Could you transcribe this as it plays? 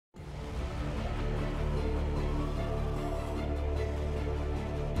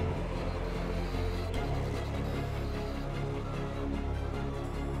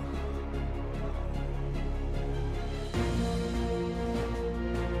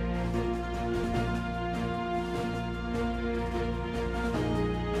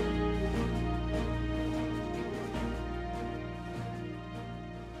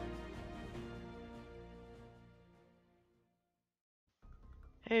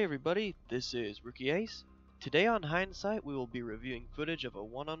Hey everybody, this is Rookie Ace. Today on Hindsight we will be reviewing footage of a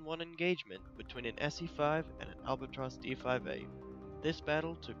one-on-one engagement between an SE-5 and an Albatross D.Va. This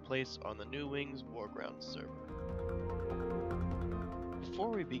battle took place on the New Wings Wargrounds server. Before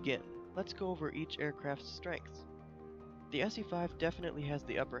we begin, let's go over each aircraft's strengths. The SE-5 definitely has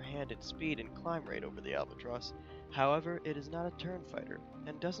the upper hand in speed and climb rate over the Albatross, however it is not a turn fighter,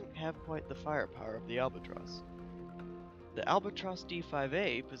 and doesn't have quite the firepower of the Albatross. The Albatross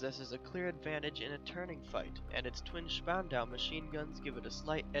D.Va possesses a clear advantage in a turning fight, and its twin Spandau machine guns give it a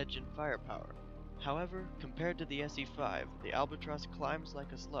slight edge in firepower. However, compared to the SE-5, the Albatross climbs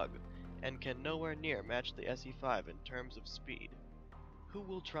like a slug, and can nowhere near match the SE-5 in terms of speed. Who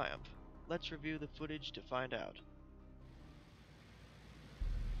will triumph? Let's review the footage to find out.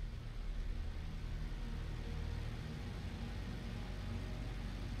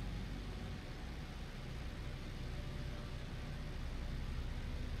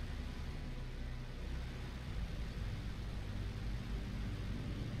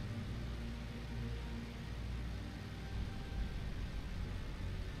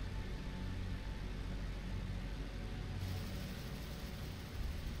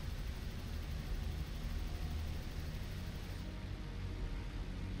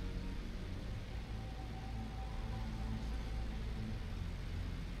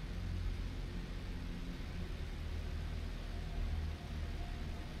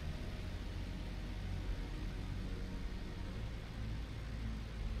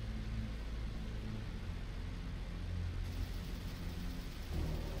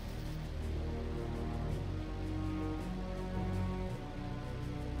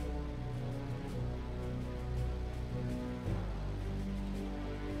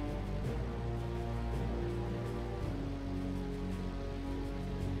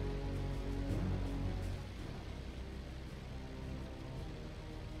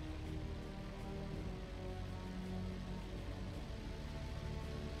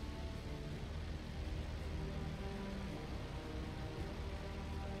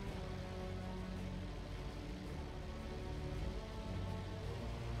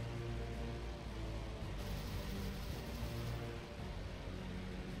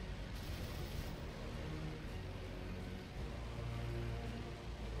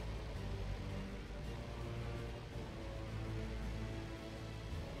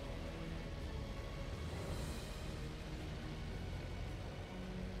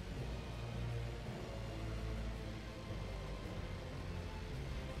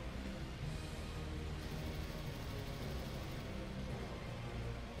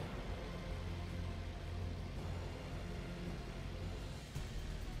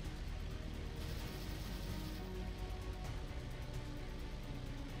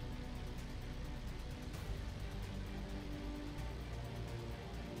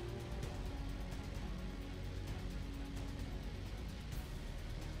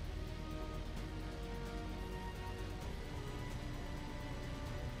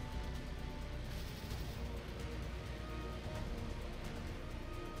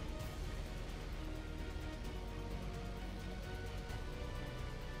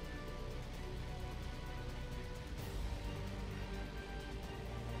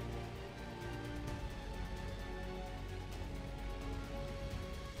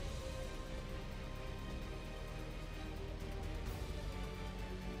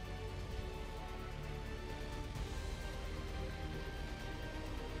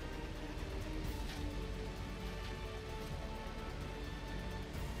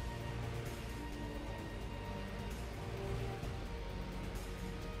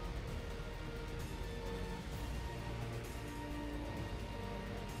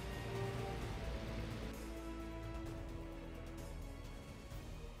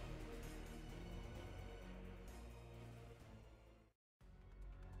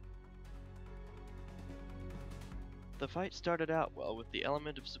 The fight started out well with the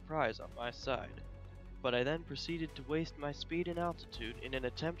element of surprise on my side, but I then proceeded to waste my speed and altitude in an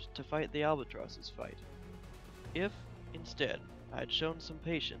attempt to fight the Albatross's fight. If, instead, I had shown some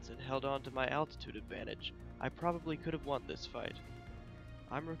patience and held on to my altitude advantage, I probably could have won this fight.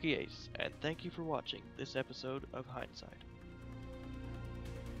 I'm Rookie Ace, and thank you for watching this episode of Hindsight.